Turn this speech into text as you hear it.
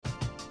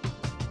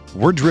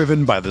We're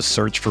driven by the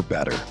search for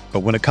better. But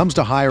when it comes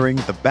to hiring,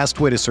 the best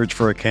way to search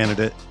for a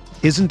candidate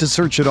isn't to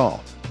search at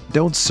all.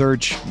 Don't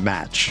search,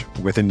 match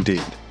with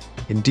Indeed.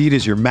 Indeed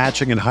is your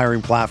matching and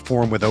hiring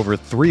platform with over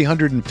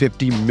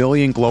 350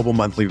 million global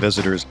monthly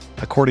visitors,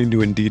 according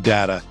to Indeed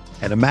data,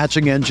 and a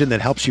matching engine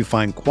that helps you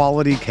find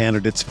quality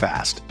candidates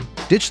fast.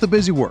 Ditch the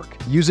busy work.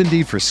 Use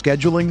Indeed for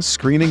scheduling,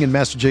 screening, and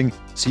messaging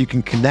so you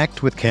can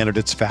connect with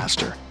candidates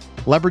faster.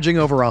 Leveraging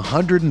over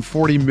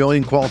 140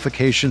 million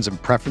qualifications and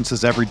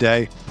preferences every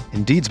day,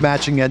 Indeed's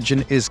matching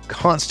engine is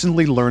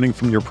constantly learning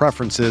from your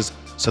preferences,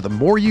 so the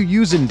more you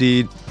use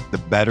Indeed, the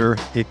better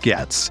it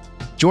gets.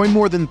 Join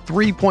more than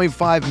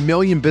 3.5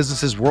 million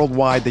businesses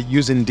worldwide that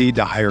use Indeed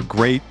to hire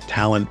great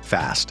talent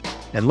fast.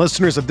 And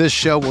listeners of this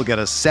show will get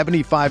a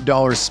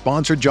 $75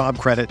 sponsored job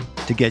credit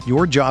to get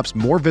your jobs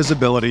more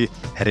visibility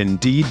at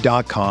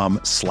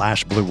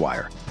Indeed.com/Blue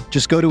Wire.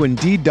 Just go to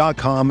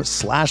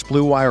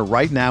Indeed.com/Blue Wire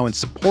right now and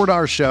support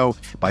our show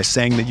by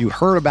saying that you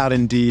heard about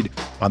Indeed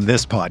on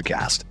this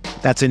podcast.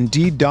 That's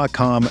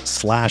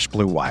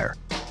Indeed.com/Blue Wire.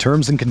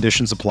 Terms and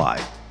conditions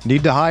apply.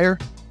 Need to hire?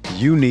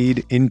 You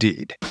need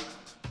Indeed.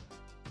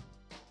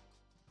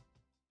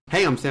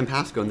 Hey, I'm Sam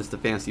Pasco, and this is the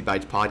Fantasy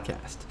Bites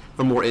podcast.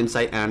 For more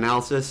insight and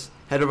analysis,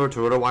 head over to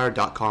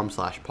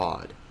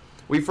rotowire.com/pod.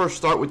 We first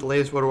start with the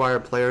latest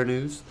RotoWire player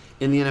news.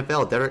 In the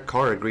NFL, Derek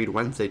Carr agreed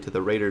Wednesday to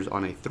the Raiders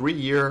on a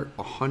 3-year,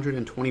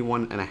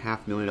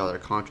 $121.5 million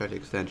contract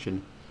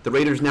extension. The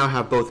Raiders now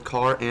have both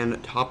Carr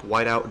and top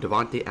wideout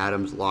Davante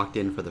Adams locked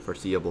in for the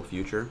foreseeable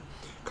future.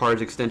 Carr's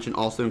extension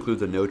also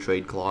includes a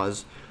no-trade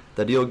clause.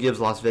 The deal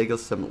gives Las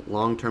Vegas some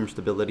long-term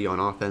stability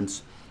on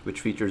offense, which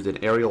features an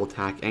aerial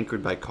attack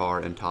anchored by Carr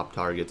and top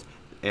targets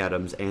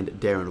Adams and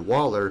Darren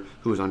Waller,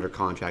 who is under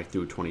contract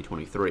through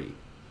 2023.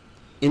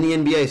 In the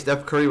NBA,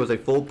 Steph Curry was a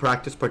full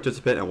practice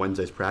participant at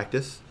Wednesday's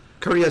practice.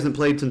 Curry hasn't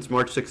played since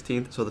March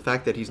 16th, so the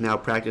fact that he's now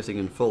practicing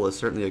in full is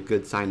certainly a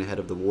good sign ahead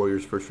of the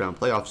Warriors' first-round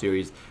playoff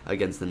series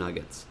against the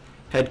Nuggets.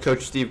 Head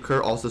coach Steve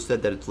Kerr also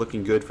said that it's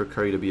looking good for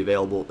Curry to be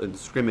available in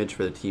scrimmage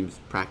for the team's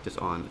practice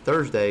on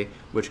Thursday,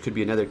 which could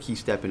be another key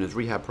step in his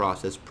rehab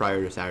process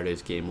prior to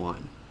Saturday's Game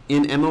 1.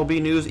 In MLB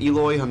news,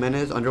 Eloy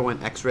Jimenez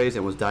underwent x-rays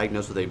and was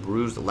diagnosed with a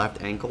bruised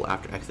left ankle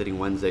after exiting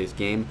Wednesday's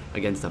game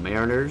against the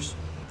Mariners.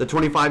 The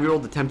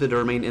 25-year-old attempted to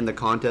remain in the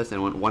contest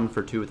and went 1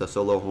 for 2 with a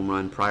solo home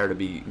run prior to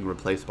being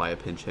replaced by a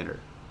pinch hitter.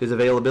 His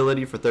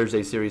availability for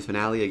Thursday's series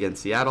finale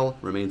against Seattle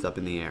remains up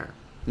in the air.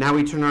 Now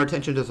we turn our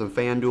attention to some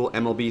FanDuel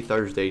MLB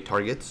Thursday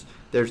targets.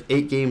 There's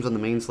 8 games on the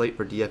main slate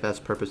for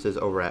DFS purposes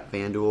over at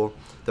FanDuel.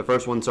 The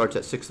first one starts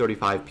at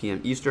 6:35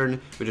 p.m.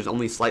 Eastern, which is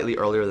only slightly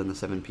earlier than the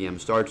 7 p.m.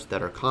 starts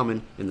that are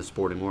common in the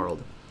sporting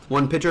world.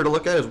 One pitcher to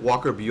look at is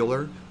Walker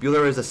Buehler.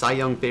 Buehler is a Cy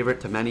Young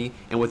favorite to many,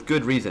 and with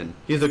good reason.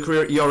 He has a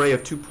career ERA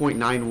of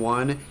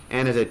 2.91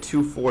 and has a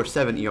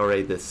 2.47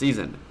 ERA this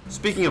season.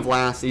 Speaking of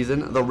last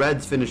season, the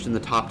Reds finished in the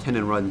top 10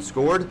 in runs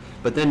scored,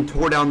 but then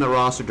tore down their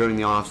roster during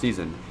the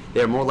offseason.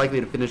 They are more likely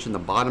to finish in the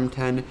bottom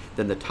 10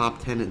 than the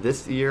top 10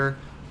 this year,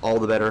 all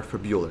the better for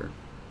Buehler.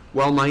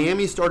 While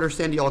Miami starter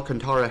Sandy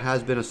Alcantara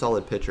has been a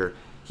solid pitcher,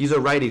 he's a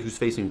righty who's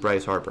facing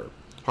Bryce Harper.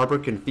 Harper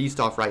can feast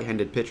off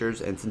right-handed pitchers,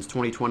 and since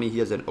 2020 he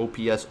has an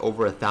OPS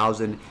over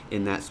 1,000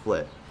 in that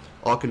split.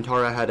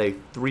 Alcantara had a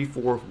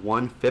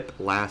 3.41 FIP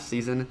last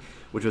season,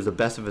 which was the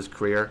best of his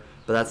career,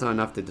 but that's not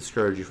enough to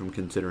discourage you from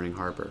considering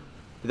Harper.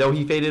 Though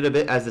he faded a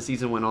bit as the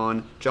season went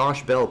on,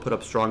 Josh Bell put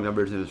up strong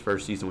numbers in his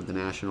first season with the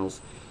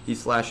Nationals. He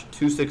slashed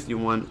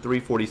 .261,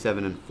 .347,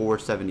 and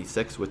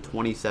 .476 with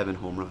 27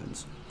 home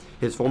runs.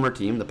 His former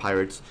team, the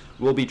Pirates,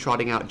 will be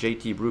trotting out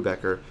JT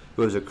Brubaker,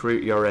 who has a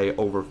career ERA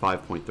over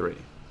 5.3.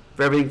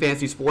 For everything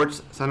fantasy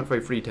sports, sign up for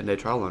a free 10-day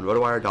trial on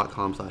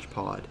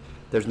rotowire.com/pod.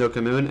 There's no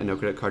commune and no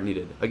credit card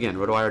needed. Again,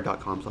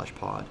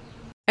 rotowire.com/pod.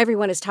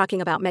 Everyone is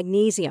talking about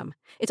magnesium.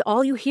 It's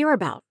all you hear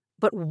about.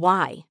 But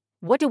why?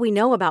 What do we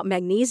know about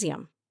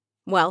magnesium?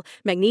 Well,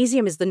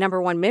 magnesium is the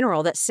number one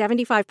mineral that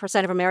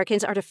 75% of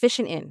Americans are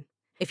deficient in.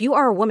 If you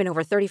are a woman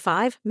over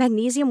 35,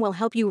 magnesium will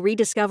help you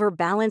rediscover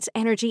balance,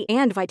 energy,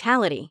 and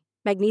vitality.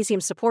 Magnesium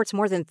supports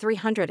more than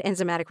 300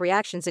 enzymatic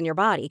reactions in your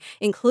body,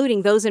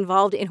 including those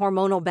involved in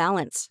hormonal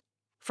balance.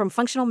 From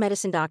functional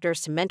medicine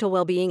doctors to mental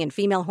well-being and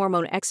female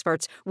hormone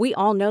experts, we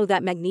all know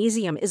that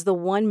magnesium is the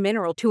one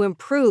mineral to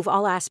improve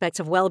all aspects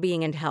of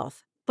well-being and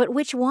health. But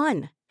which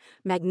one?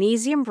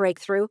 Magnesium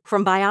Breakthrough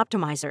from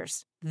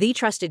Bioptimizers, the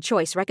trusted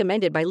choice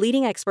recommended by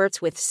leading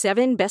experts with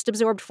 7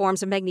 best-absorbed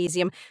forms of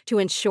magnesium to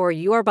ensure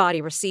your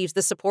body receives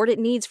the support it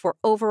needs for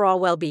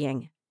overall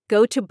well-being.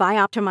 Go to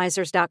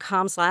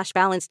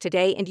bioptimizers.com/balance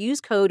today and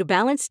use code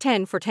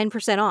BALANCE10 for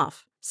 10%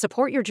 off.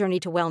 Support your journey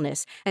to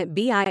wellness at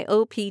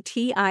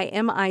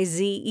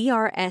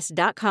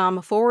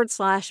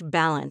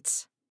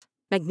bioptimizers.com/balance.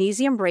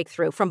 Magnesium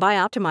Breakthrough from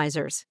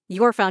Bioptimizers,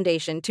 your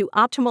foundation to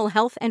optimal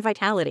health and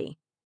vitality.